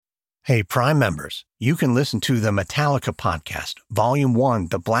Hey, Prime members, you can listen to the Metallica podcast, Volume 1,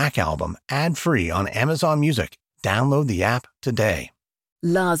 The Black Album, ad-free on Amazon Music. Download the app today.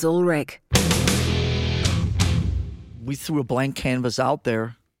 Lars Ulrich. We threw a blank canvas out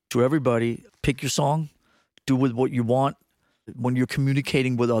there to everybody. Pick your song, do with what you want. When you're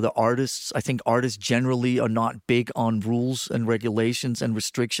communicating with other artists, I think artists generally are not big on rules and regulations and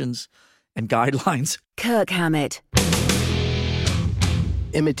restrictions and guidelines. Kirk Hammett.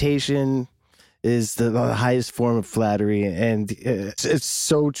 Imitation is the highest form of flattery, and it's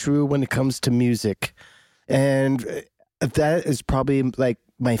so true when it comes to music. And that is probably like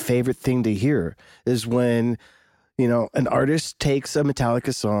my favorite thing to hear is when, you know, an artist takes a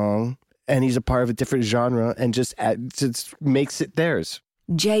Metallica song and he's a part of a different genre and just makes it theirs.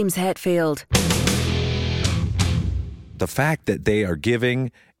 James Hetfield. The fact that they are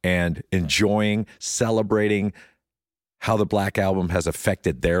giving and enjoying, celebrating how the Black Album has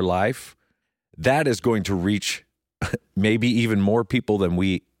affected their life, that is going to reach maybe even more people than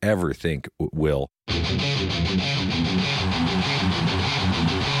we ever think will.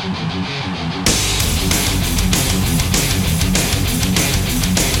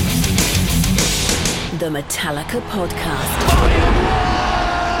 The Metallica Podcast.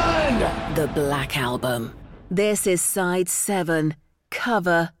 The Black Album. This is Side 7,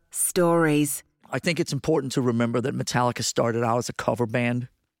 Cover Stories. I think it's important to remember that Metallica started out as a cover band.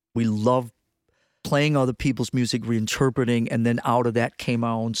 We love playing other people's music, reinterpreting, and then out of that came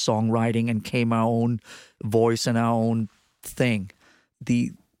our own songwriting and came our own voice and our own thing.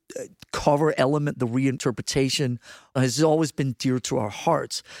 The cover element, the reinterpretation, has always been dear to our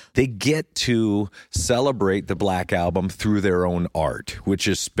hearts. They get to celebrate the Black Album through their own art, which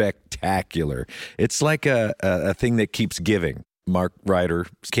is spectacular. It's like a thing that keeps giving. Mark Ryder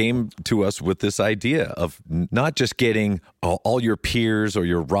came to us with this idea of not just getting all your peers or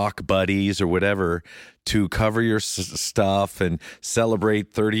your rock buddies or whatever to cover your stuff and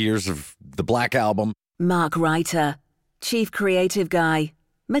celebrate 30 years of the Black Album. Mark Reiter, Chief Creative Guy,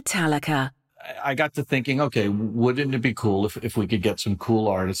 Metallica. I got to thinking, okay, wouldn't it be cool if we could get some cool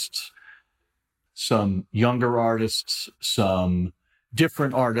artists, some younger artists, some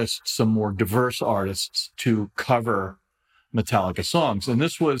different artists, some more diverse artists to cover Metallica songs. And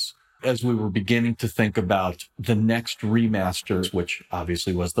this was as we were beginning to think about the next remaster, which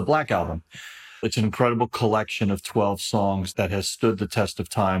obviously was the Black Album. It's an incredible collection of 12 songs that has stood the test of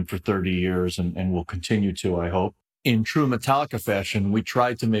time for 30 years and will continue to, I hope. In true Metallica fashion, we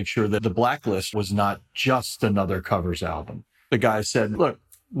tried to make sure that the Blacklist was not just another covers album. The guy said, look,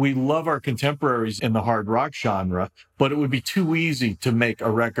 we love our contemporaries in the hard rock genre, but it would be too easy to make a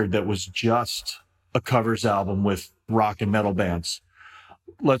record that was just a covers album with rock and metal bands.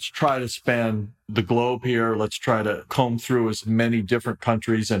 Let's try to span the globe here. Let's try to comb through as many different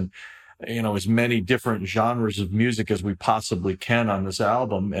countries and, as many different genres of music as we possibly can on this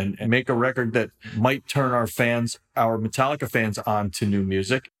album and make a record that might turn our Metallica fans on to new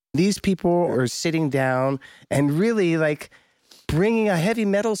music. These people are sitting down and really bringing a heavy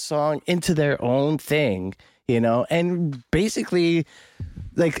metal song into their own thing, and basically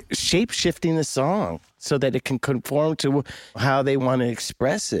shape-shifting the song so that it can conform to how they want to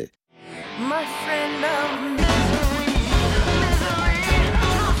express it. My friend of misery, my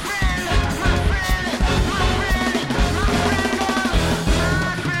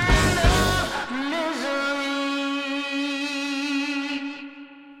friend,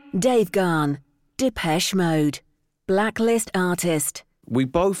 misery. Dave Gahan, Depeche Mode, Blacklist artist. We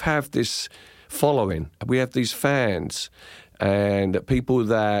both have this following. We have these fans and people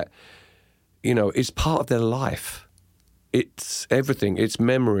that, it's part of their life. It's everything. It's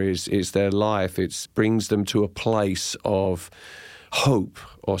memories. It's their life. It brings them to a place of hope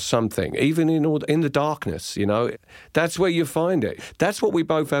or something, even in the darkness, That's where you find it. That's what we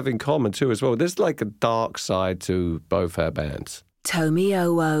both have in common too as well. There's a dark side to both our bands. Tomi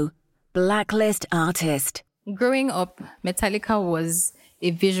Owo, Blacklist artist. Growing up, Metallica was a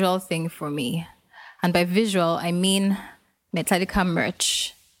visual thing for me. And by visual, I mean Metallica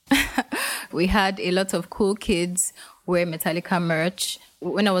merch. We had a lot of cool kids wear Metallica merch.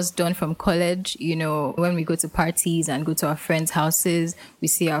 When I was done from college, when we go to parties and go to our friends' houses, we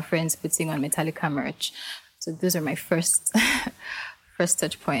see our friends putting on Metallica merch. So those are my first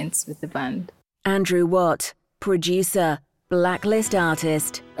touch points with the band. Andrew Watt, producer, Blacklist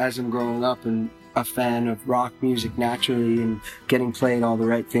artist. As I'm growing up and a fan of rock music naturally and getting played all the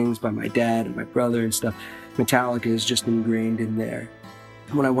right things by my dad and my brother and stuff, Metallica is just ingrained in there.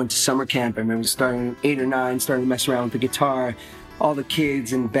 When I went to summer camp, I remember starting 8 or 9, starting to mess around with the guitar. All the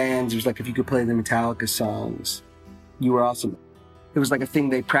kids and bands, it was like if you could play the Metallica songs, you were awesome. It was like a thing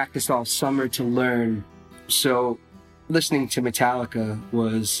they practiced all summer to learn. So listening to Metallica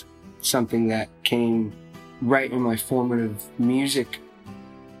was something that came right in my formative music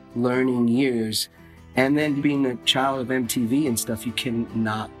learning years. And then being a child of MTV and stuff, you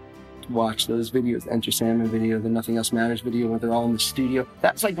cannot watch those videos, the Enter Sandman video, the Nothing Else Matters video, where they're all in the studio.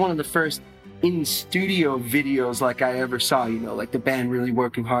 That's like one of the first in-studio videos like I ever saw, you know, like the band really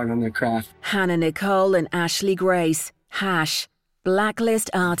working hard on their craft. Hannah Nicole and Ashley Grace, Hash,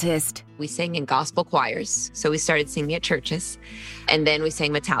 Blacklist artist. We sang in gospel choirs, so we started singing at churches, and then we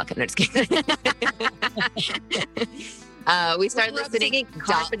sang Metallica. No, just kidding. We started listening to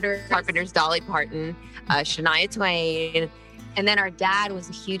Carpenter's, Dolly Parton, Shania Twain. And then our dad was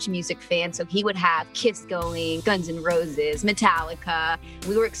a huge music fan, so he would have Kiss going, Guns N' Roses, Metallica.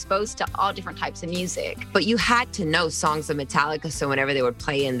 We were exposed to all different types of music. But you had to know songs of Metallica, so whenever they would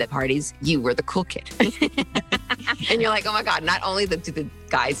play in the parties, you were the cool kid. And you're like, oh my God, not only do the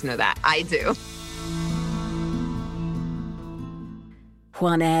guys know that, I do.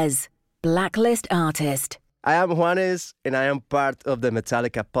 Juanes, Blacklist artist. I am Juanes, and I am part of the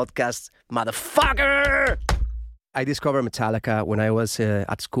Metallica podcast, motherfucker! I discovered Metallica when I was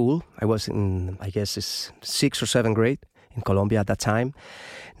at school. I was in, I guess, 6th or 7th grade in Colombia at that time,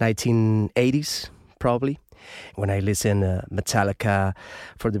 1980s, probably. When I listened Metallica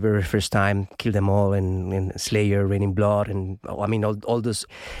for the very first time, Kill Them All and Slayer, Raining Blood, and all those.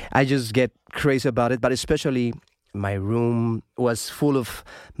 I just get crazy about it, but especially my room was full of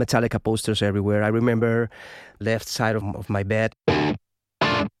Metallica posters everywhere. I remember left side of my bed.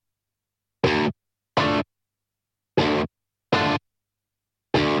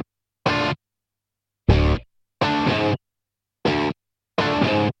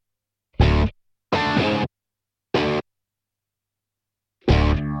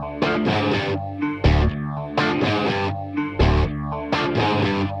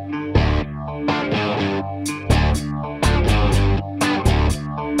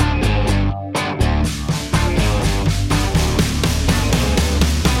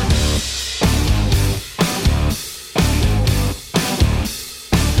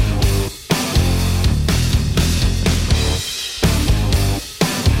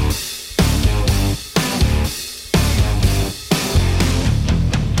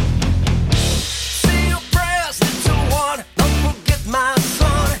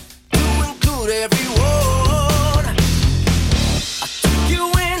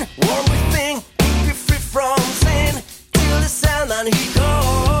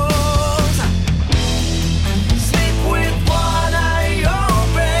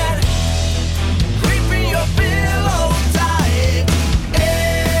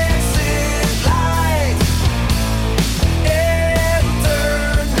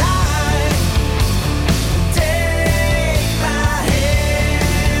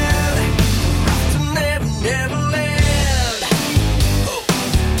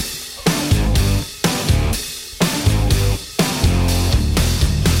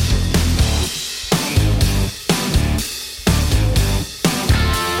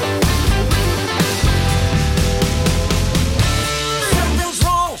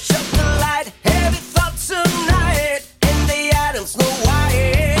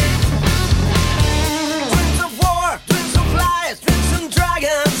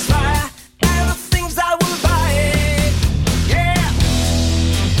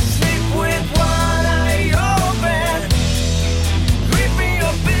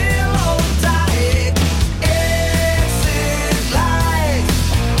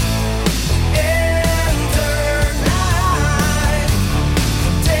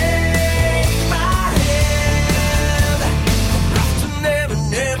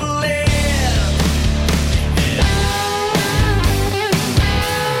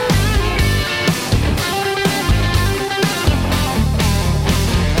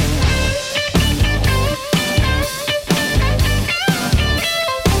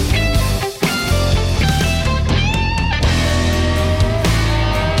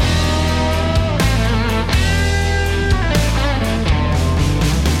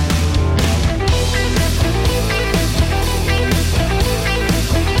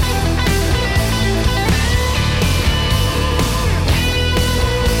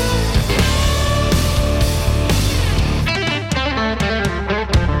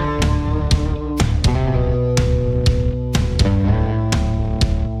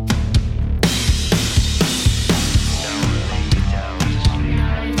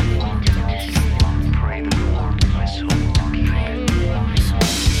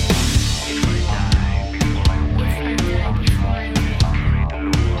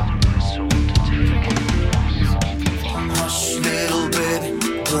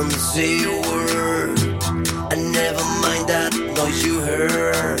 don't say a word. And never mind that noise you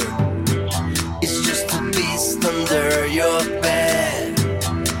heard. It's just a beast under your bed,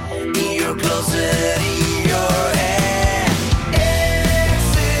 in your closet, in your head.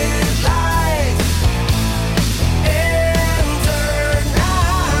 Exit lights, enter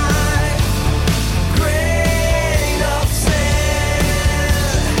night, grain of sand.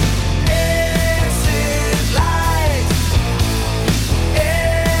 Exit lights,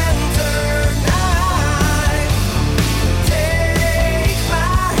 enter night, take my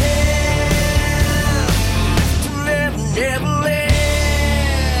hand to never, never land.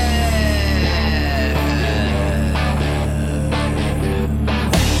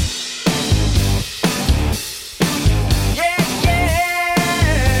 Yeah, yeah.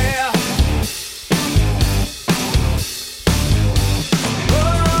 Oh.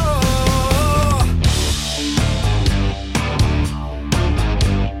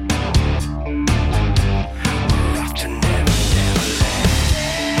 We're off to never, never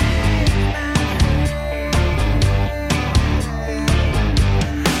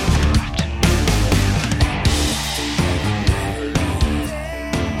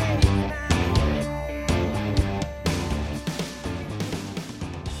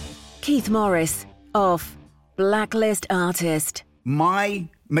Keith Morris of Blacklist Artist. My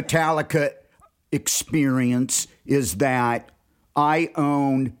Metallica experience is that I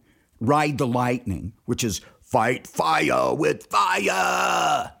own Ride the Lightning, which is fight fire with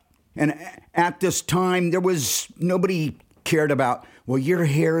fire. And at this time, there was nobody cared about, well, your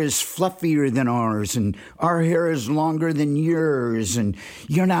hair is fluffier than ours, and our hair is longer than yours, and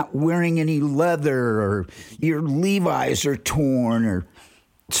you're not wearing any leather, or your Levi's are torn, or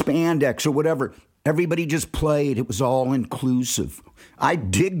spandex, or whatever. Everybody just played. It was all inclusive. I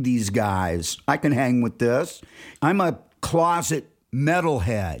dig these guys. I can hang with this. I'm a closet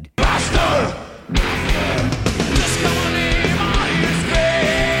metalhead.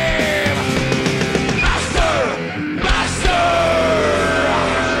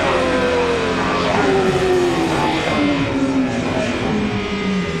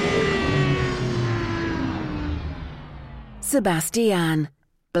 Sebastian,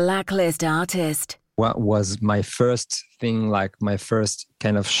 Blacklist Artist. What was my first thing, like my first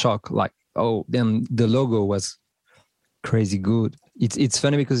kind of shock, like, oh, then the logo was crazy good. It's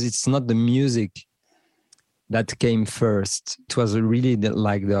funny because it's not the music that came first. It was really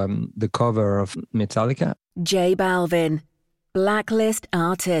the cover of Metallica. J Balvin, Blacklist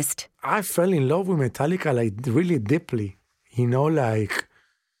Artist. I fell in love with Metallica like really deeply. You know, like,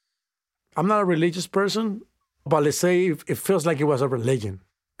 I'm not a religious person, but let's say it feels like it was a religion.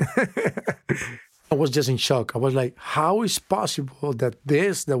 I was just in shock. I was like, how is possible that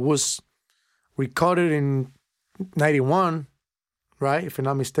this that was recorded in 91, right, if I'm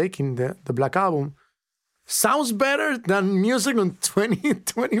not mistaken, the Black Album, sounds better than music in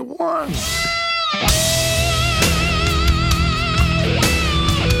 2021.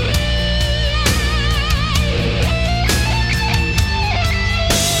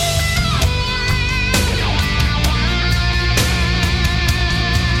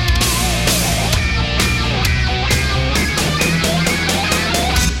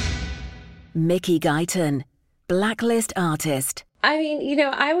 Mickey Guyton, Blacklist Artist. I mean, you know,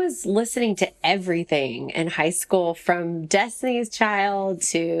 I was listening to everything in high school, from Destiny's Child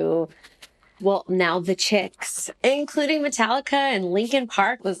to, well, now the Chicks, including Metallica, and Linkin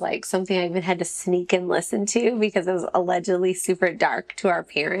Park was like something I even had to sneak and listen to because it was allegedly super dark to our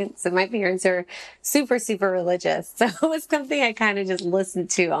parents. And my parents are super, super religious. So it was something I kind of just listened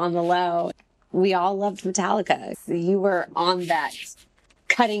to on the low. We all loved Metallica. You were on that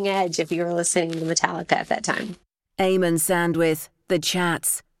cutting edge if you were listening to Metallica at that time. Eamon Sandwith, The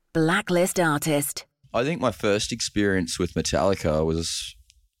Chats, Blacklist Artist. I think my first experience with Metallica I was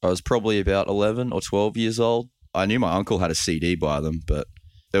probably about 11 or 12 years old. I knew my uncle had a CD by them, but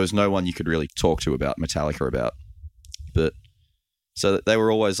there was no one you could really talk to about Metallica about. But so they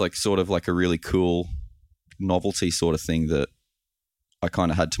were always like sort of like a really cool novelty sort of thing that I kind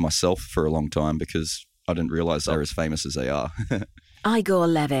of had to myself for a long time because I didn't realize they were as famous as they are. Igor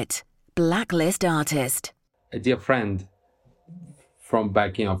Levitt, Blacklist Artist. A dear friend from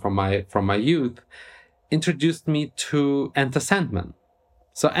back, from my youth, introduced me to Enter Sandman.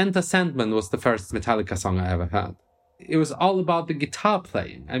 So Enter Sandman was the first Metallica song I ever heard. It was all about the guitar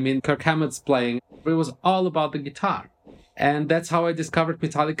playing. I mean, Kirk Hammett's playing, but it was all about the guitar. And that's how I discovered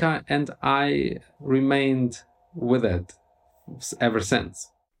Metallica, and I remained with it ever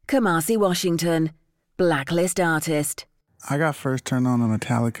since. Kamasi Washington, Blacklist Artist. I got first turned on to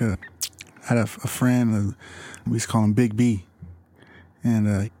Metallica. I had a friend, we used to call him Big B.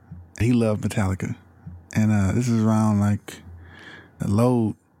 and he loved Metallica. And this is around like the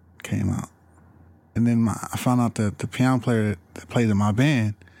Load came out. And then I found out that the piano player that played in my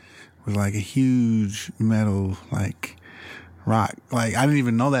band was like a huge metal, like rock. Like I didn't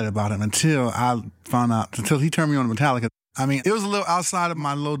even know that about him until he turned me on to Metallica. I mean, it was a little outside of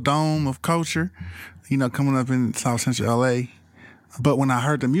my little dome of culture, coming up in South Central LA. But when I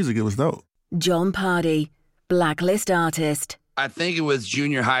heard the music, it was dope. John Pardy, Blacklist artist. I think it was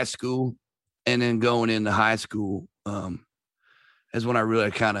junior high school, and then going into high school is when I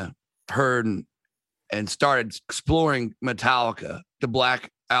really kind of heard and started exploring Metallica. The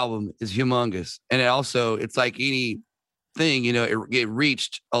Black Album is humongous. And it's like anything, it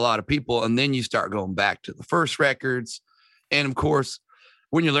reached a lot of people. And then you start going back to the first records. And of course,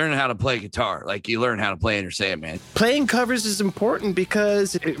 when you're learning how to play guitar, like you learn how to play Enter Sandman. Playing covers is important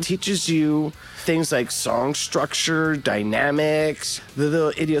because it teaches you things like song structure, dynamics, the little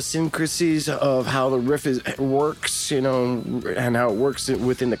idiosyncrasies of how the riff works, and how it works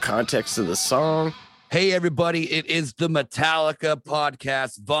within the context of the song. Hey, everybody, it is the Metallica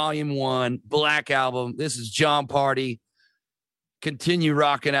Podcast, Volume 1, Black Album. This is John Pardy. Continue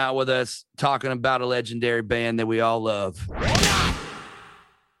rocking out with us, talking about a legendary band that we all love.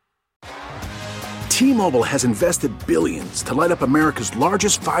 T-Mobile has invested billions to light up America's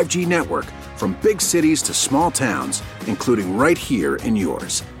largest 5G network, from big cities to small towns, including right here in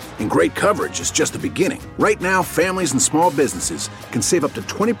yours. And great coverage is just the beginning. Right now, families and small businesses can save up to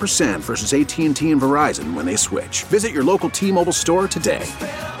 20% versus AT&T and Verizon when they switch. Visit your local T-Mobile store today.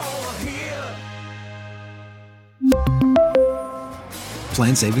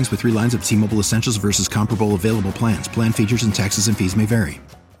 Plan savings with 3 lines of T-Mobile Essentials versus comparable available plans. Plan features and taxes and fees may vary.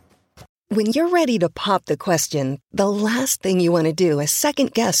 When you're ready to pop the question, the last thing you want to do is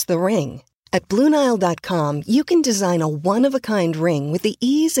second-guess the ring. At BlueNile.com, you can design a one-of-a-kind ring with the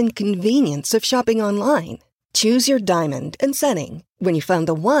ease and convenience of shopping online. Choose your diamond and setting. When you find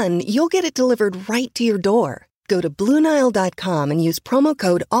the one, you'll get it delivered right to your door. Go to BlueNile.com and use promo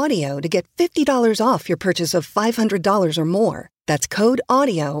code AUDIO to get $50 off your purchase of $500 or more. That's code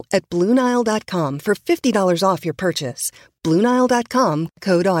AUDIO at BlueNile.com for $50 off your purchase. BlueNile.com,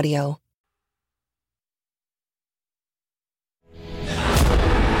 code AUDIO.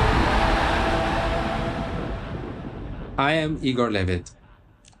 I am Igor Levit.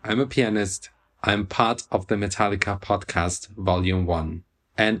 I'm a pianist. I'm part of the Metallica Podcast, Volume 1.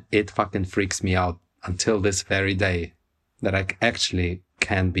 And it fucking freaks me out until this very day that I actually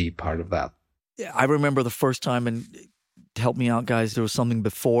can be part of that. Yeah, I remember the first time, and help me out, guys, there was something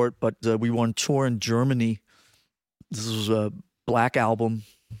before it, but we were on tour in Germany. This was a Black Album.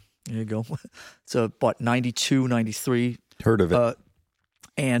 There you go. It's about 92, 93. Heard of it.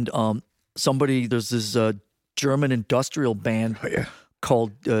 And there's this German industrial band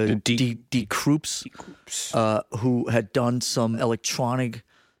called Die Krupps, who had done some electronic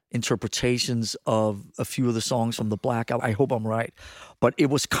interpretations of a few of the songs from the Black Album. I hope I'm right. But it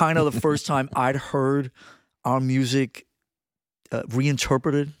was kind of the first time I'd heard our music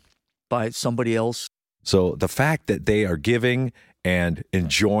reinterpreted by somebody else. So the fact that they are giving and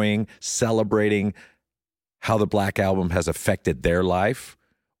enjoying, celebrating how the Black Album has affected their life,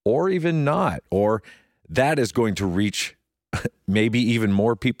 or even not, or that is going to reach maybe even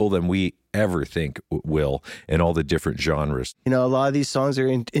more people than we ever think will in all the different genres. A lot of these songs are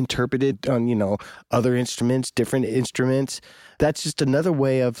interpreted on, other instruments, different instruments. That's just another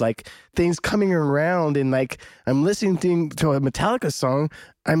way of like things coming around, and like I'm listening to a Metallica song,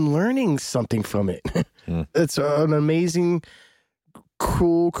 I'm learning something from it. It's an amazing,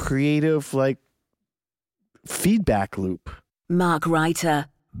 cool, creative, like feedback loop. Mark Reiter.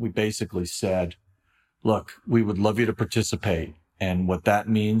 We basically said, look, we would love you to participate. And what that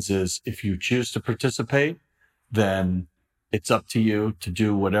means is if you choose to participate, then it's up to you to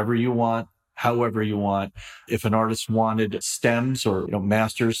do whatever you want, however you want. If an artist wanted stems or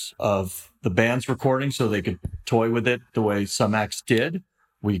masters of the band's recording so they could toy with it the way some acts did,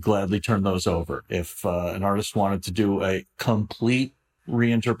 we gladly turn those over. If an artist wanted to do a complete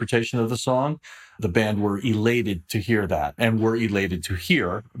reinterpretation of the song, the band were elated to hear that, and we're elated to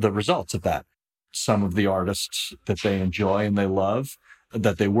hear the results of that. Some of the artists that they enjoy and they love,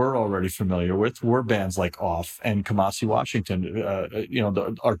 that they were already familiar with, were bands like Off and Kamasi Washington,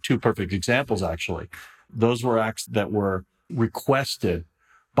 are two perfect examples, actually. Those were acts that were requested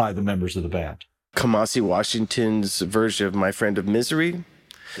by the members of the band. Kamasi Washington's version of My Friend of Misery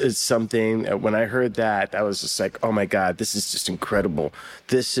is something, when I heard that, I was just like, oh my God, this is just incredible.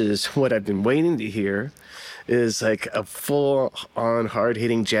 This is what I've been waiting to hear, is like a full-on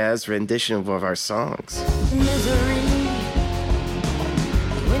hard-hitting jazz rendition of our songs. Misery,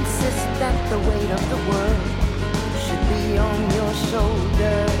 The weight of the world should be on your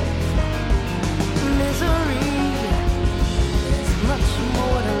shoulders. Misery is much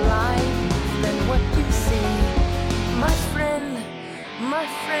more to life than what you see. My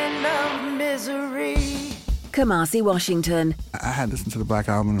friend of misery. Kamasi Washington. I had listened to the Black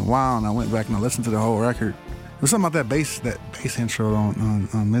Album in a while, and I went back and I listened to the whole record. There was something about that bass intro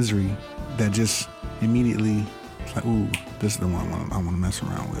on Misery that just immediately, it's like, ooh, this is the one I want to mess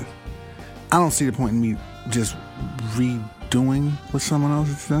around with. I don't see the point in me just redoing what someone else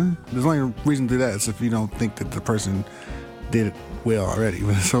has done. There's only reason to do that is if you don't think that the person did it well already.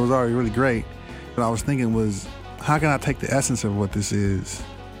 So it was already really great. What I was thinking was, how can I take the essence of what this is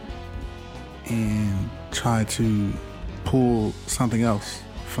and try to pull something else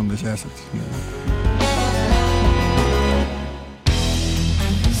from this essence, you know?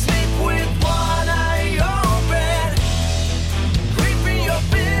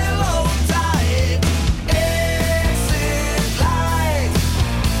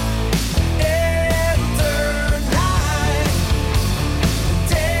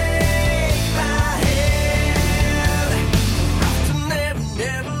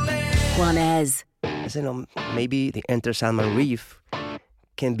 Juanez. You know, maybe the Enter Sandman riff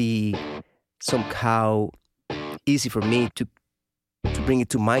can be somehow easy for me to bring it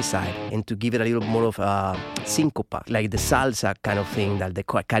to my side and to give it a little more of a syncopa, like the salsa kind of thing, that the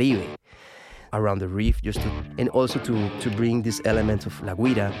Caribe around the riff, and also to bring this element of la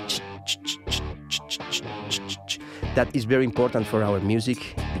guira that is very important for our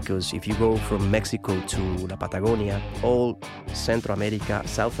music, because if you go from Mexico to La Patagonia, all Central America,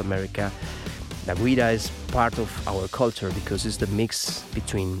 South America, la guira is part of our culture because it's the mix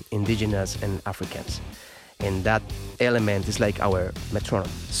between indigenous and Africans. And that element is like our metronome.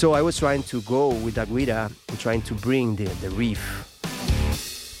 So I was trying to go with la guira and trying to bring the riff.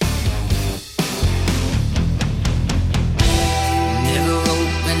 Never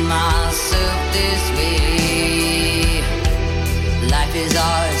opened myself this way. Life is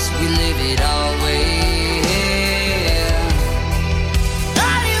ours, we live it our way.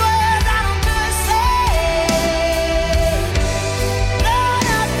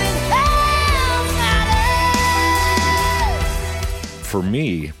 For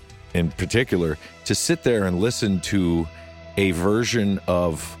me, in particular, to sit there and listen to a version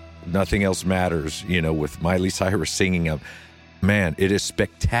of Nothing Else Matters, you know, with Miley Cyrus singing up, man, it is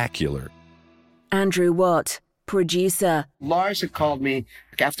spectacular. Andrew Watt, producer. Lars had called me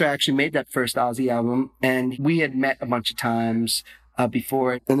after I actually made that first Ozzy album, and we had met a bunch of times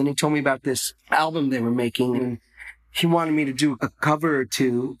before. And then he told me about this album they were making, and he wanted me to do a cover or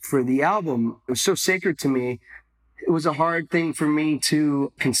two for the album. It was so sacred to me. It was a hard thing for me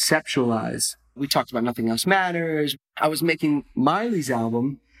to conceptualize. We talked about Nothing Else Matters. I was making Miley's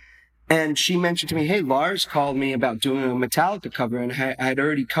album, and she mentioned to me, hey, Lars called me about doing a Metallica cover, and I had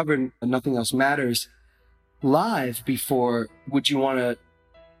already covered Nothing Else Matters live before. Would you want to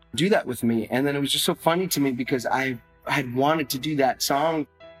do that with me? And then it was just so funny to me because I had wanted to do that song.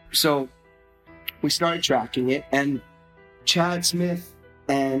 So we started tracking it, and Chad Smith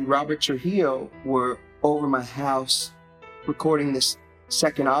and Robert Trujillo were over my house recording this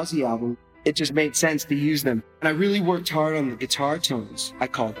second Ozzy album. It just made sense to use them. And I really worked hard on the guitar tones. I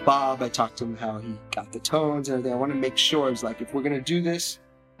called Bob, I talked to him how he got the tones and everything. I want to make sure, it's like, if we're going to do this,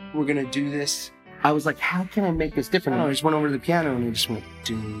 we're going to do this. I was like, how can I make this different? And I just went over to the piano and I just went,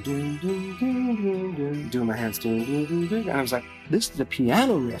 doom, doom, doom, doom, doom, doom, doing my hands, doom, doom, doom, doom. And I was like, this is a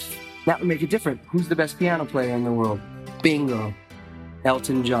piano riff. That would make it different. Who's the best piano player in the world? Bingo.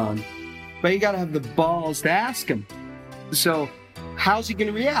 Elton John. But you got to have the balls to ask him. So how's he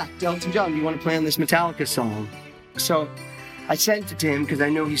going to react? Elton John, do you want to play on this Metallica song? So I sent it to him because I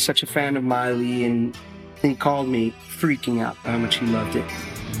know he's such a fan of Miley, and he called me freaking out how much he loved it.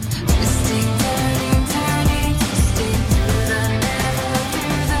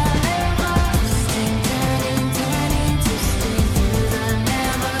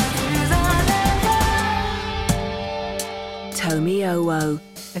 Tommy Owo.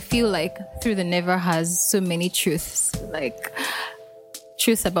 I feel like Through the Never has so many truths, like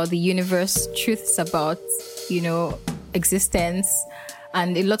truths about the universe, truths about, existence,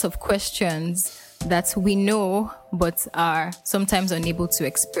 and a lot of questions that we know but are sometimes unable to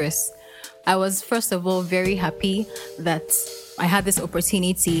express. I was, first of all, very happy that I had this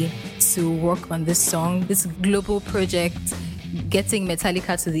opportunity to work on this song, this global project, getting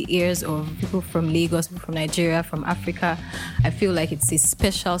Metallica to the ears of people from Lagos, people from Nigeria, from Africa. I feel like it's a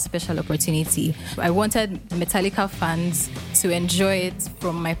special, special opportunity. I wanted Metallica fans to enjoy it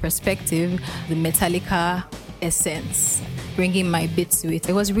from my perspective, the Metallica essence. bringing my bit to it.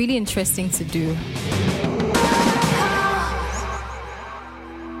 It was really interesting to do.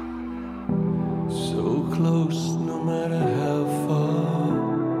 So close, no matter how far.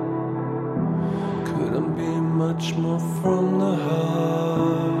 Couldn't be much more from the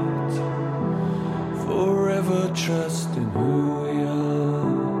heart. Forever trusting who we are,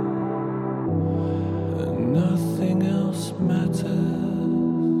 and nothing else matters.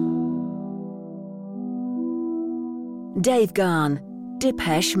 Dave Garn,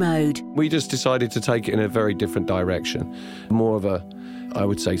 Depeche Mode. We just decided to take it in a very different direction. More of a, I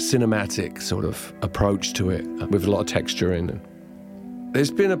would say, cinematic sort of approach to it, with a lot of texture in it.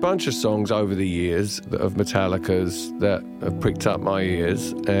 There's been a bunch of songs over the years of Metallica's that have pricked up my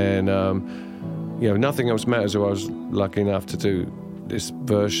ears, and Nothing Else Matters, who I was lucky enough to do this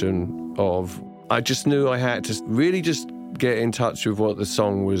version of. I just knew I had to really just get in touch with what the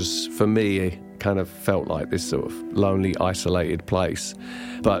song was for me. Kind of felt like this sort of lonely, isolated place,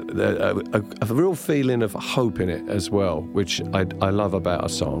 but a real feeling of hope in it as well, which I love about a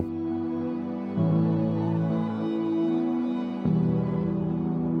song.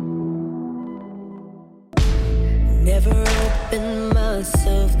 Never opened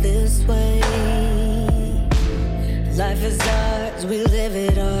myself this way. Life is ours, we live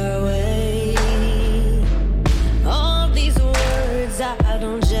it our way. All these words I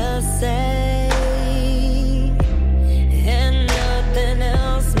don't just say.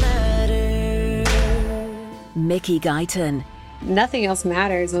 Mickey Guyton. Nothing Else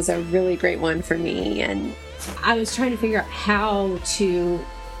Matters was a really great one for me. And I was trying to figure out how to,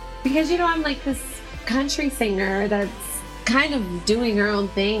 because, I'm like this country singer that's kind of doing her own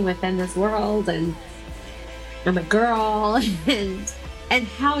thing within this world. And I'm a girl. And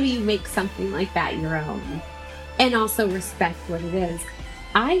how do you make something like that your own? And also respect what it is.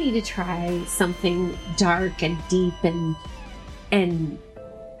 I need to try something dark and deep and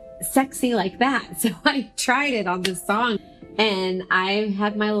sexy like that. So I tried it on this song, and I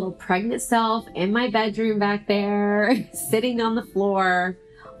had my little pregnant self in my bedroom back there, sitting on the floor,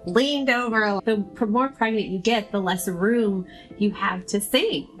 leaned over. The more pregnant you get, the less room you have to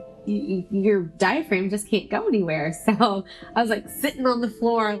sing. Your diaphragm just can't go anywhere. So I was like sitting on the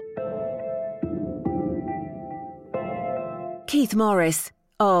floor. Keith Morris,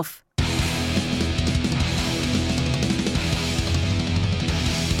 Off.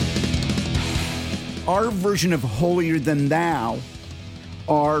 Our version of Holier Than Thou,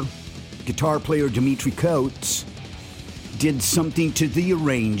 our guitar player Dimitri Coates did something to the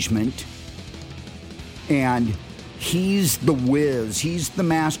arrangement, and he's the whiz, he's the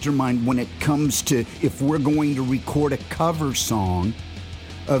mastermind when it comes to, if we're going to record a cover song,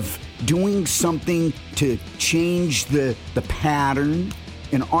 of doing something to change the pattern.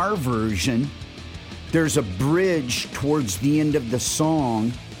 In our version, there's a bridge towards the end of the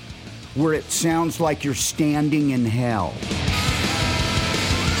song where it sounds like you're standing in hell.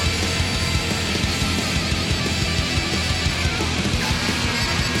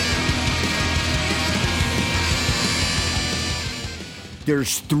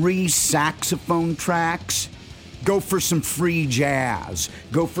 There's 3 saxophone tracks. Go for some free jazz.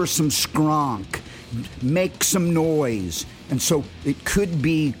 Go for some skronk. Make some noise. And so it could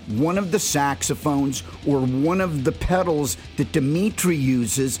be one of the saxophones or one of the pedals that Dimitri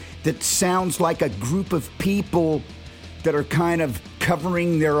uses that sounds like a group of people that are kind of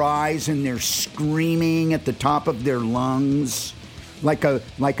covering their eyes and they're screaming at the top of their lungs,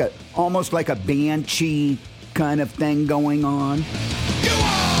 almost like a banshee kind of thing going on.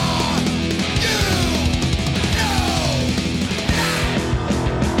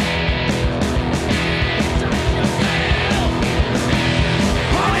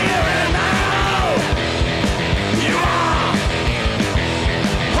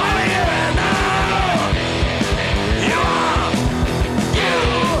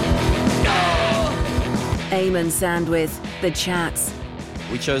 Eamon Sandwith, The Chats.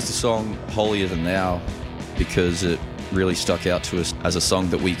 We chose the song Holier Than Thou because it really stuck out to us as a song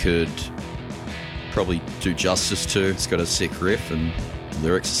that we could probably do justice to. It's got a sick riff and the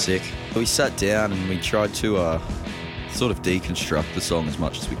lyrics are sick. We sat down and we tried to sort of deconstruct the song as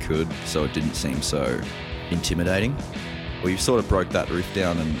much as we could so it didn't seem so intimidating. We sort of broke that riff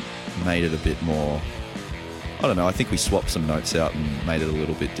down and made it a bit more, I don't know, I think we swapped some notes out and made it a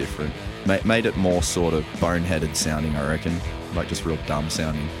little bit different. Made it more sort of boneheaded sounding, I reckon. Like just real dumb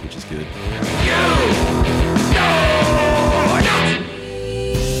sounding, which is good.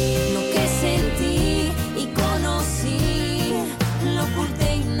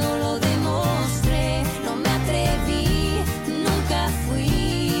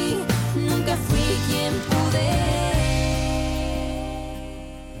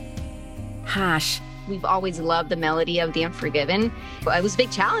 Hash. We've always loved the melody of The Unforgiven. It was a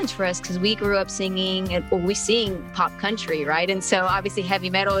big challenge for us because we grew up singing, or we sing pop country, right? And so obviously heavy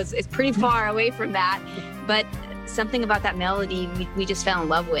metal is pretty far away from that. But something about that melody we just fell in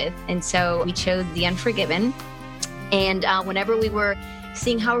love with. And so we chose The Unforgiven. And whenever we were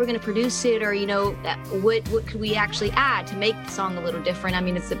seeing how we're going to produce it, or, what could we actually add to make the song a little different? I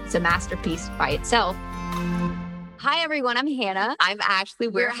mean, it's a masterpiece by itself. Hi, everyone. I'm Hannah. I'm Ashley.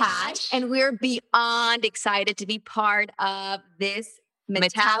 We're Hatch. And we're beyond excited to be part of this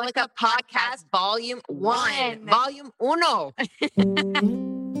Metallica podcast, Volume 1. Volume 1.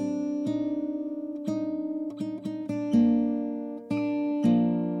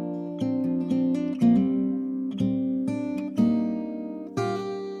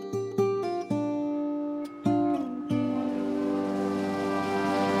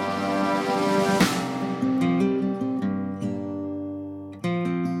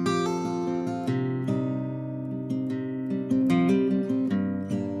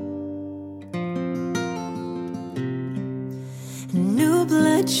 New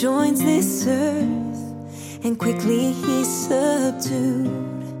blood joins this earth, and quickly he's subdued.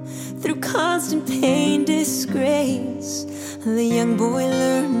 Through constant pain, disgrace, the young boy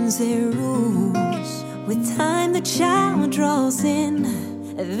learns their rules. With time the child draws in,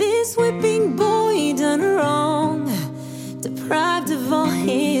 this whipping boy done wrong. Deprived of all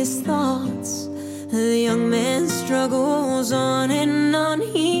his thoughts, the young man struggles on and on.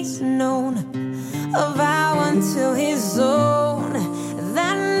 He's known a vow until his own,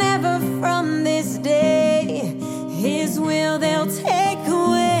 that never from this day his will they'll take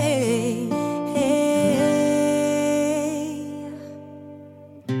away.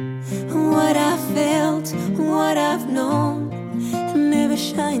 What I felt, what I've known, never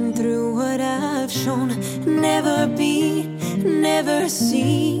shine through what I've shown. Never be, never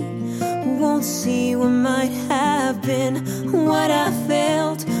see, won't see what might have been. What I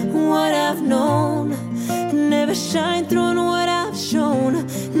felt, what I've known, never shine through on what I've shown.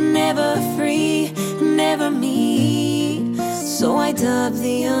 Never free, never me, so I dub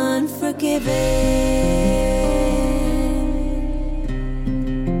The Unforgiven.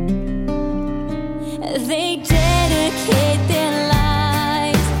 They dedicate their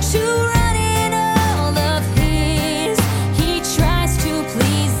lives to running all of his. He tries to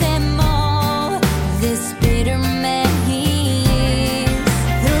please them all, this bitter man he is.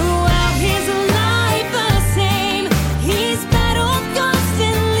 Throughout his life the same, he's battled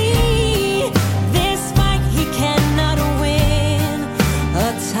constantly. This fight he cannot win. A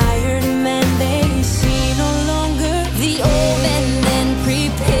tired man they see no longer. The old man then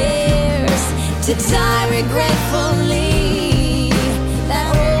prepares to die regretfully. That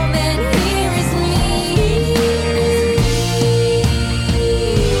old man here is me.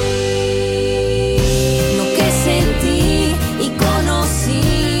 Lo que sentí y conocí,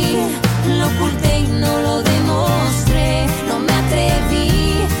 lo oculté y no lo demostré. No me atreví,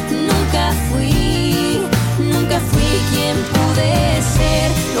 nunca fui quien pude ser.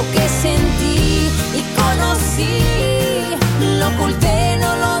 Lo que sentí y conocí, lo oculté,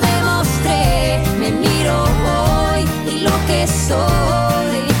 no lo demostré. Me miro hoy y lo que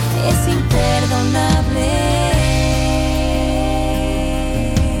soy es imperdonable.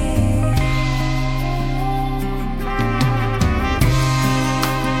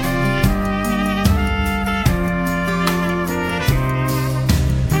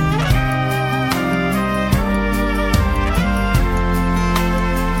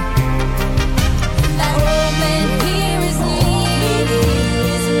 That old man here is me.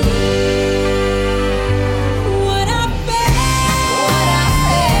 What I felt,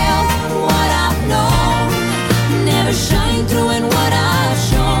 what I've known, never shine through in what I've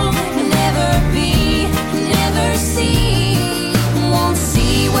shown. Never be, never see, won't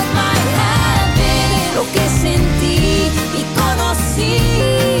see what might have been. Lo que sentí y conocí,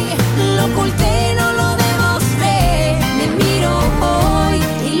 lo oculté, no lo demostré. Me miro hoy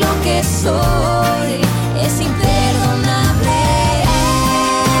y lo que soy es imperdonable.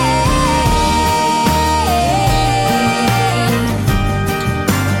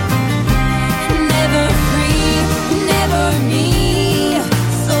 Never free, never me,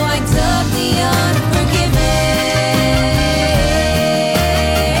 so I dub The Unforgiven.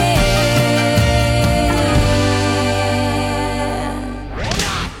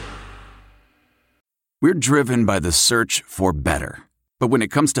 We're driven by the search for better. But when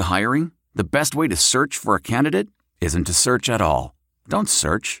it comes to hiring, the best way to search for a candidate isn't to search at all. Don't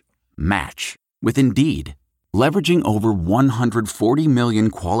search, match with Indeed. Leveraging over 140 million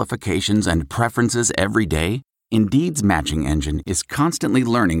qualifications and preferences every day, Indeed's matching engine is constantly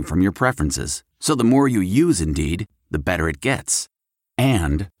learning from your preferences. So the more you use Indeed, the better it gets.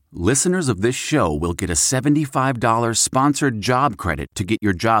 And listeners of this show will get a $75 sponsored job credit to get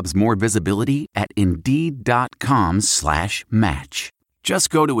your jobs more visibility at Indeed.com/match. Just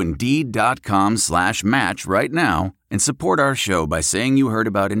go to Indeed.com/match right now and support our show by saying you heard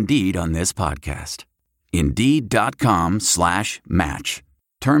about Indeed on this podcast. Indeed.com/match.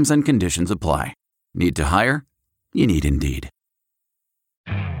 Terms and conditions apply. Need to hire? You need Indeed.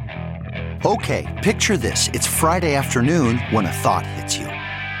 Okay, picture this. It's Friday afternoon when a thought hits you.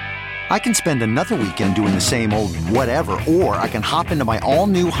 I can spend another weekend doing the same old whatever, or I can hop into my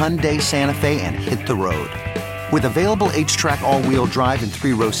all-new Hyundai Santa Fe and hit the road. With available H-Track all-wheel drive and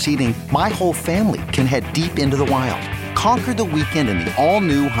 3-row seating, my whole family can head deep into the wild. Conquer the weekend in the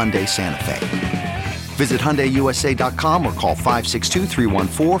all-new Hyundai Santa Fe. Visit HyundaiUSA.com or call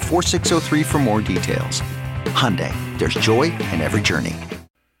 562-314-4603 for more details. Hyundai, there's joy in every journey.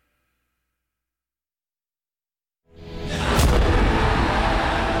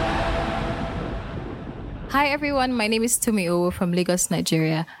 Hi everyone, my name is Tomi Owo from Lagos,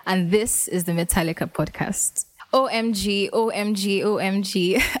 Nigeria, and this is the Metallica podcast. OMG, OMG,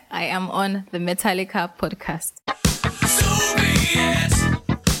 OMG, I am on the Metallica podcast.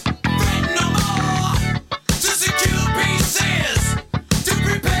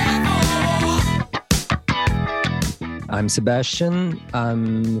 I'm Sebastian.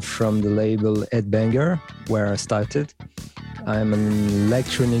 I'm from the label Headbanger, where I started. I'm an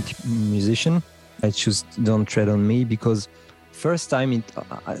electronic musician. I choose Don't Tread on Me because first time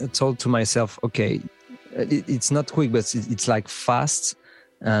I told to myself, okay, it's not quick, but it's like fast.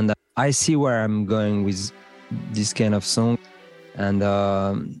 And I see where I'm going with this kind of song. And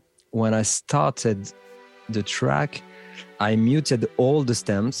when I started the track, I muted all the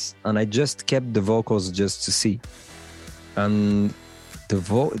stems and I just kept the vocals just to see. And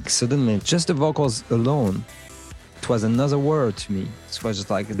suddenly, just the vocals alone, it was another world to me. It was just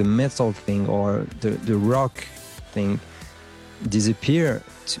like the metal thing or the rock thing disappeared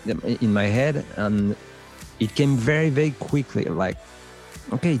in my head, and it came very, very quickly. Like,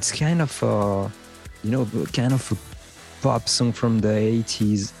 okay, it's kind of kind of a pop song from the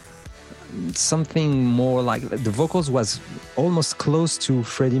 80s. Something more like the vocals was almost close to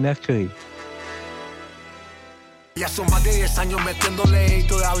Freddie Mercury. Ya son más de 10 años metiéndole y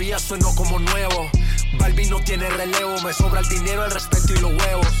todavía sueno como nuevo. Balvin no tiene relevo, me sobra el dinero, el respeto y los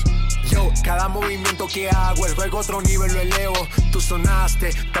huevos. Yo, cada movimiento que hago, el juego a otro nivel lo elevo. Tú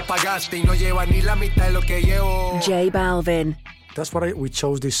sonaste, te apagaste y no lleva ni la mitad de lo que llevo. J Balvin. That's why we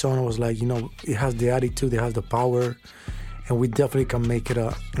chose this song. I was like, it has the attitude, it has the power, and we definitely can make it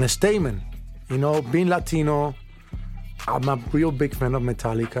a statement. Being Latino, I'm a real big fan of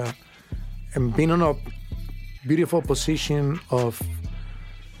Metallica, and being on a beautiful position of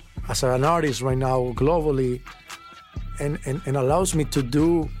as an artist right now globally, and allows me to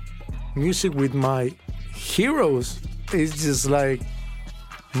do music with my heroes is just like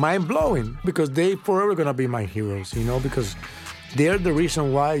mind-blowing, because they forever gonna be my heroes, because they're the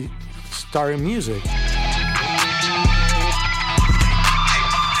reason why I started music.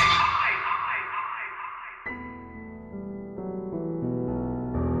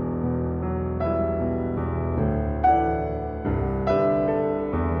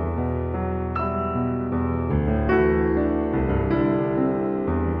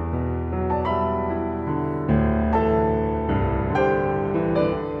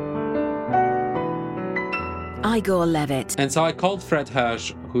 Igor Levitt. And so I called Fred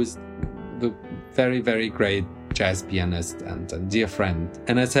Hirsch, who's the very, very great jazz pianist and a dear friend.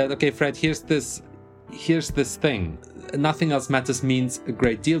 And I said, okay, Fred, here's this thing. Nothing Else Matters means a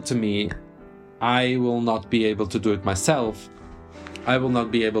great deal to me. I will not be able to do it myself. I will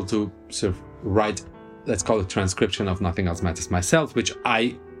not be able to sort of write, let's call it transcription of Nothing Else Matters myself, which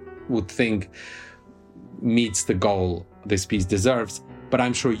I would think meets the goal this piece deserves, but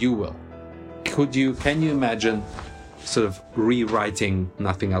I'm sure you will. Can you imagine sort of rewriting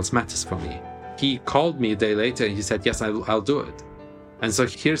Nothing Else Matters for me? He called me a day later and he said, yes, I'll do it. And so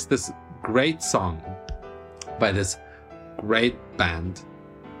here's this great song by this great band.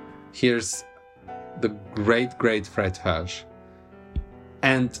 Here's the great, great Fred Hirsch.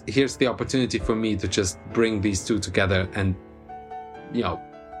 And here's the opportunity for me to just bring these two together and,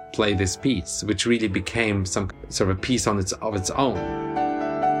 play this piece, which really became some sort of a piece of its own.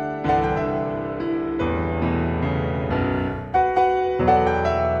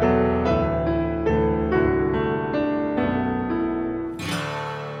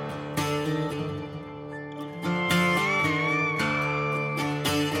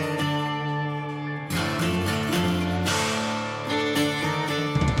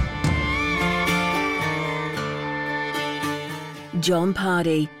 John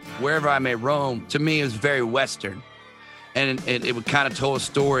Pardy. Wherever I May Roam, to me, is very Western. And it would kind of tell a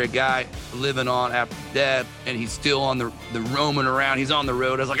story, a guy living on after death, and he's still on the roaming around. He's on the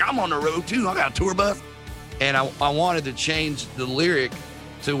road. I was like, I'm on the road too. I got a tour bus. And I wanted to change the lyric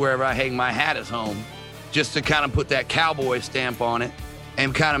to wherever I hang my hat is home, just to kind of put that cowboy stamp on it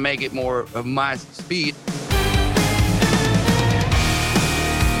and kind of make it more of my speed.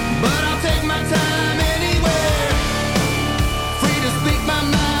 But I'll take my time anywhere, free to speak my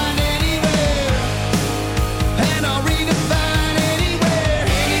mind anywhere, and I'll redefine anywhere,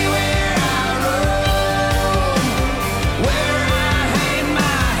 anywhere I roam, where I hang my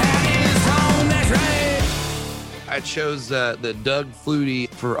hat is home, that's right. I chose the Doug Flutie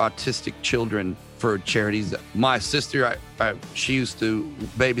for autistic children for charities. My sister, she used to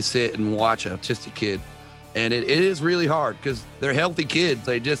babysit and watch an autistic kid. And it is really hard because they're healthy kids.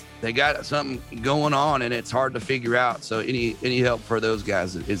 They got something going on and it's hard to figure out. So any help for those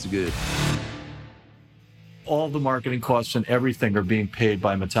guys is good. All the marketing costs and everything are being paid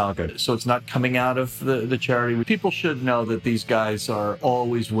by Metallica. So it's not coming out of the charity. People should know that these guys are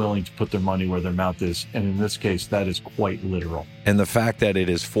always willing to put their money where their mouth is. And in this case, that is quite literal. And the fact that it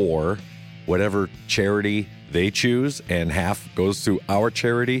is for whatever charity they choose and half goes through our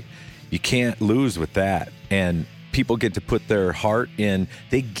charity, you can't lose with that. And people get to put their heart in.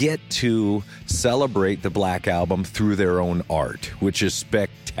 They get to celebrate the Black Album through their own art, which is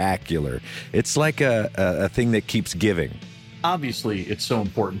spectacular. It's like a thing that keeps giving. Obviously, it's so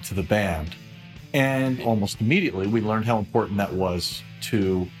important to the band. And almost immediately, we learned how important that was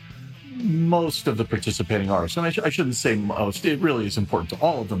to most of the participating artists. And I shouldn't say most. It really is important to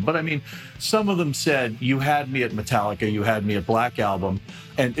all of them. But I mean, some of them said, you had me at Metallica, you had me at Black Album,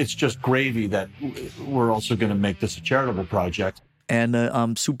 and it's just gravy that we're also going to make this a charitable project. And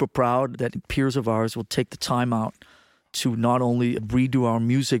I'm super proud that peers of ours will take the time out to not only redo our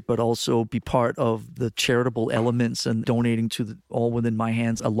music, but also be part of the charitable elements and donating to the All Within My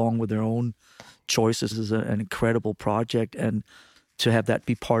Hands along with their own choices. This is an incredible project, and to have that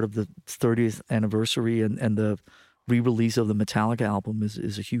be part of the 30th anniversary and the re-release of the Metallica album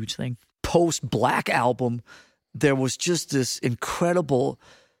is a huge thing. Post-Black Album, there was just this incredible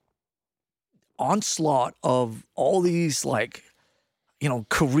onslaught of all these, like, you know,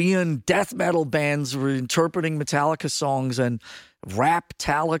 Korean death metal bands were interpreting Metallica songs, and rap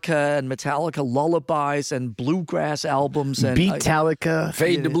Metallica and Metallica lullabies and bluegrass albums and Beatallica,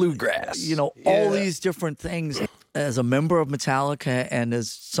 Fade to Bluegrass. You know, all these different things. As a member of Metallica and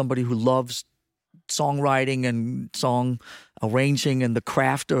as somebody who loves songwriting and song arranging and the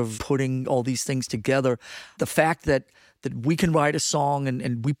craft of putting all these things together, the fact that we can write a song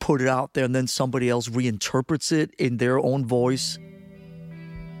and we put it out there and then somebody else reinterprets it in their own voice.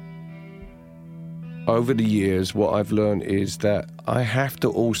 Over the years, what I've learned is that I have to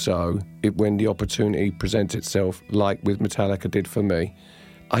also, when the opportunity presents itself, like with Metallica did for me,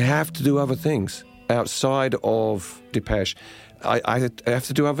 I have to do other things. Outside of Depeche, I have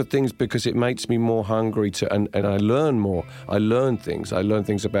to do other things because it makes me more hungry and I learn more. I learn things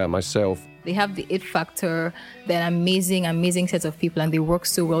about myself. They have the it factor. They're an amazing set of people, and they work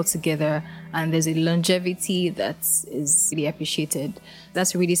so well together. And there's a longevity that is really appreciated.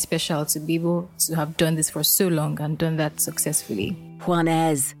 That's really special to be able to have done this for so long and done that successfully.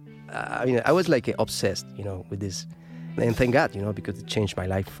 Juanes. I was like obsessed, with this. And thank God, because it changed my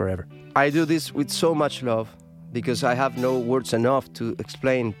life forever. I do this with so much love because I have no words enough to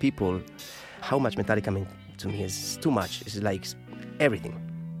explain people how much Metallica means to me. It's too much. It's like everything.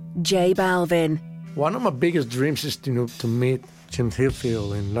 J Balvin. One of my biggest dreams is to meet Jim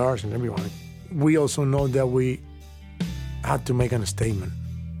Hetfield and Lars and everyone. We also know that we had to make a statement.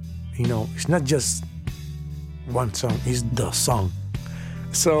 It's not just one song, it's the song.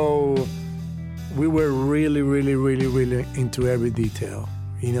 So we were really, really, really, really into every detail.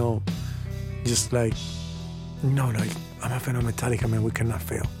 Just like, I'm a fan of Metallica, man, we cannot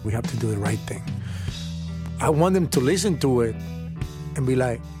fail. We have to do the right thing. I want them to listen to it and be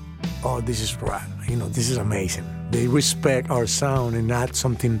like, oh, this is rad. This is amazing. They respect our sound and add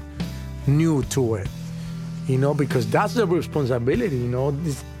something new to it. Because that's the responsibility,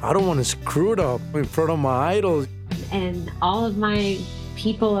 I don't want to screw it up in front of my idols. And all of my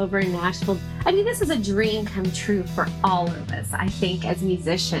people over in Nashville, this is a dream come true for all of us, I think, as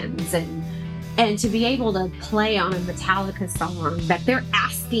musicians. And to be able to play on a Metallica song that they're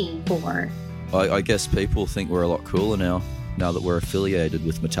asking for. I guess people think we're a lot cooler now that we're affiliated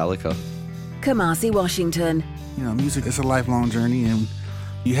with Metallica. Kamasi Washington. Music is a lifelong journey, and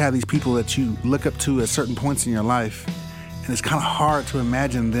you have these people that you look up to at certain points in your life, and it's kind of hard to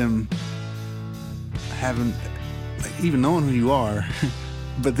imagine them having like, even knowing who you are,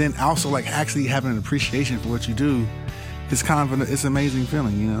 but then also like actually having an appreciation for what you do, it's kind of it's an amazing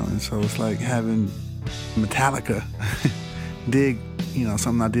feeling, you know. And so it's like having Metallica dig, you know,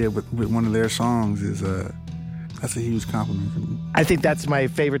 something I did with one of their songs is that's a huge compliment for me. I think that's my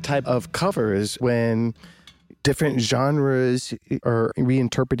favorite type of cover is when different genres are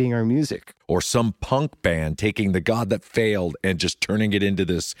reinterpreting our music. Or some punk band taking The God That Failed and just turning it into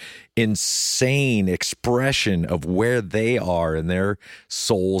this insane expression of where they are in their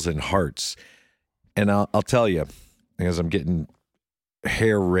souls and hearts. And I'll tell you, because I'm getting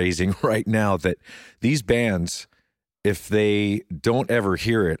hair raising right now, that these bands, if they don't ever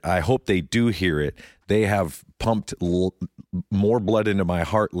hear it, I hope they do hear it. They have pumped more blood into my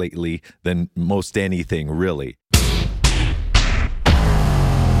heart lately than most anything, really.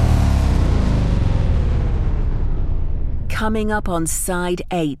 Coming up on side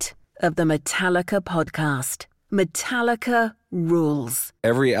 8 of the Metallica podcast, Metallica rules.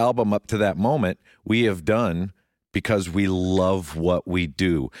 Every album up to that moment we have done because we love what we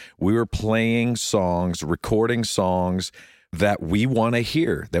do. We were playing songs, recording songs that we want to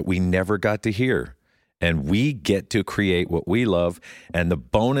hear, that we never got to hear. And we get to create what we love. And the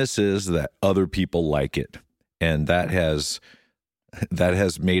bonus is that other people like it. And that has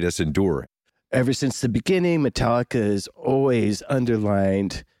made us endure. Ever since the beginning, Metallica has always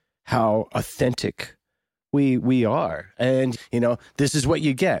underlined how authentic we are. And, you know, this is what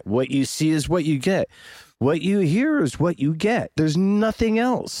you get. What you see is what you get. What you hear is what you get. There's nothing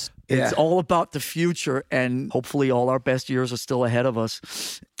else. It's all about the future, and hopefully all our best years are still ahead of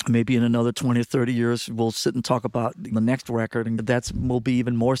us. Maybe in another 20 or 30 years, we'll sit and talk about the next record, and that will be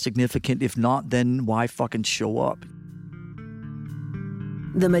even more significant. If not, then why fucking show up?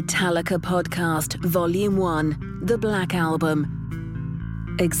 The Metallica Podcast, Volume 1, The Black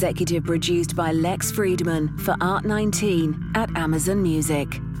Album. Executive produced by Lex Friedman for Art19 at Amazon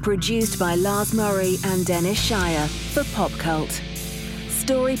Music. Produced by Lars Murray and Dennis Shire for Pop Cult.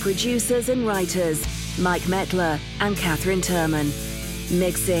 Story producers and writers, Mike Mettler and Catherine Turman.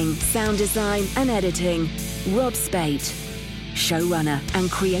 Mixing, sound design and editing, Rob Spate. Showrunner and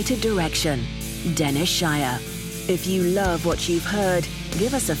creative direction, Dennis Shire. If you love what you've heard,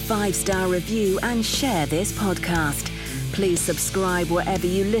 give us a 5-star review and share this podcast. Please subscribe wherever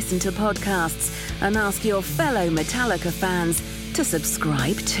you listen to podcasts and ask your fellow Metallica fans to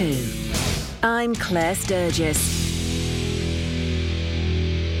subscribe too. I'm Claire Sturgis.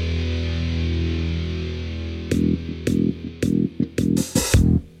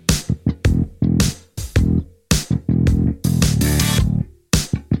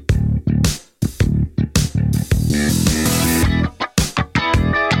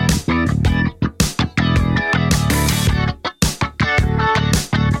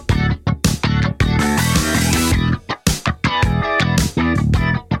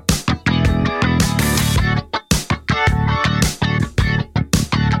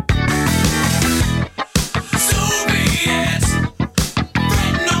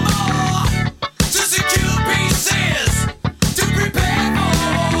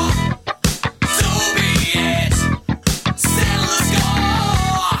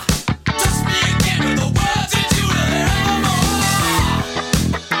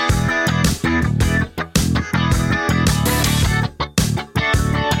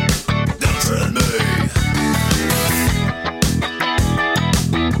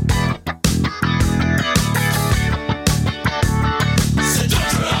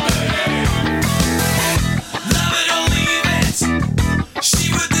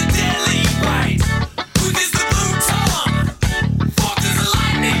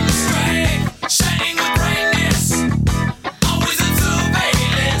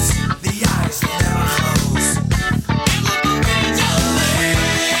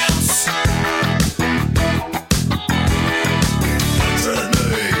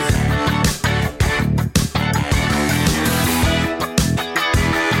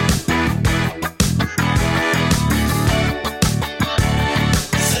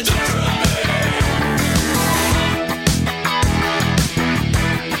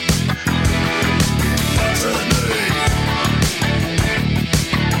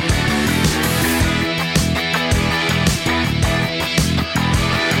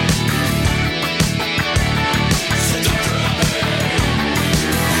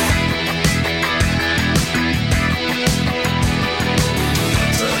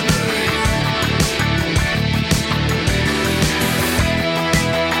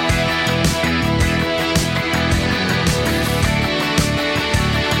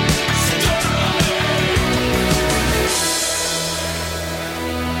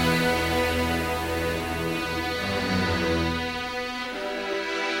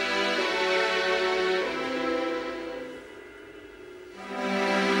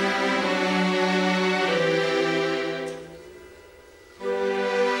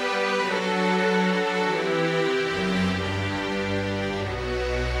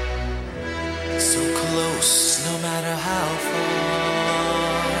 no matter how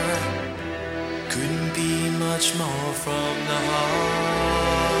far, couldn't be much more from the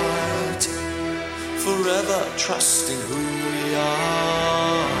heart. Forever trusting who we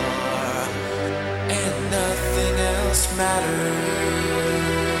are, and nothing else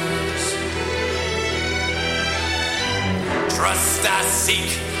matters. Trust I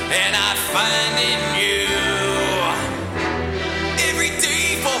seek and I find in you. Every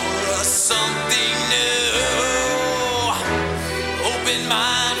day for us something new. Open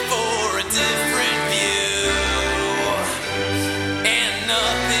mind for a different view, and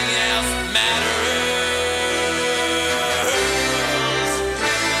nothing else matters.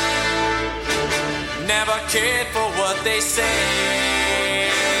 Never cared for what they say,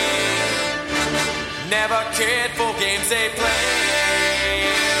 never cared for games they play,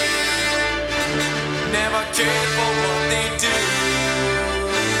 never cared for what they do,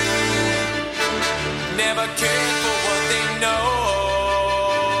 never cared for what they know.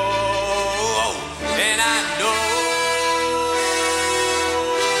 And I know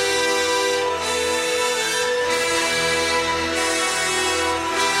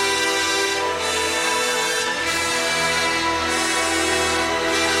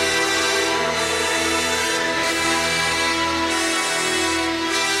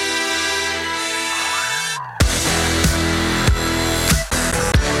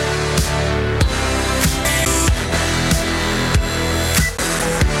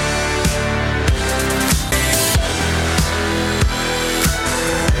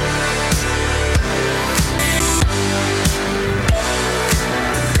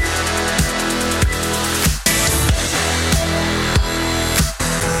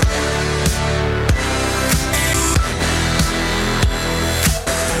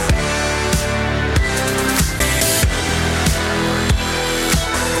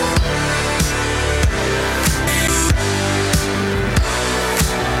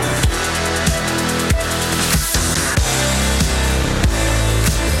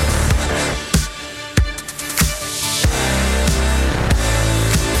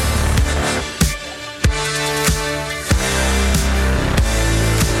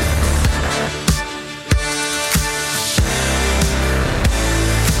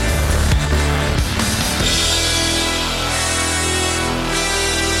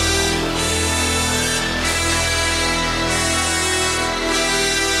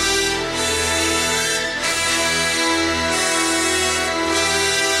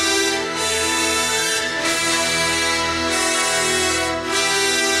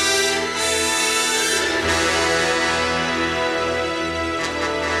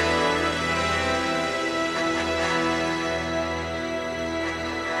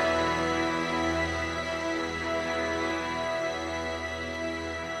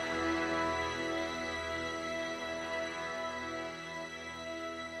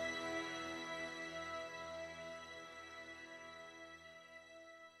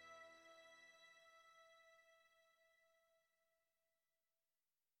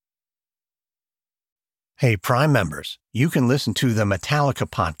Hey, Prime members, you can listen to the Metallica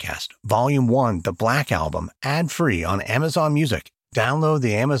podcast, Volume 1, The Black Album, ad-free on Amazon Music. Download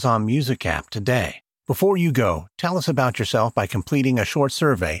the Amazon Music app today. Before you go, tell us about yourself by completing a short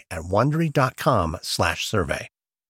survey at Wondery.com/survey.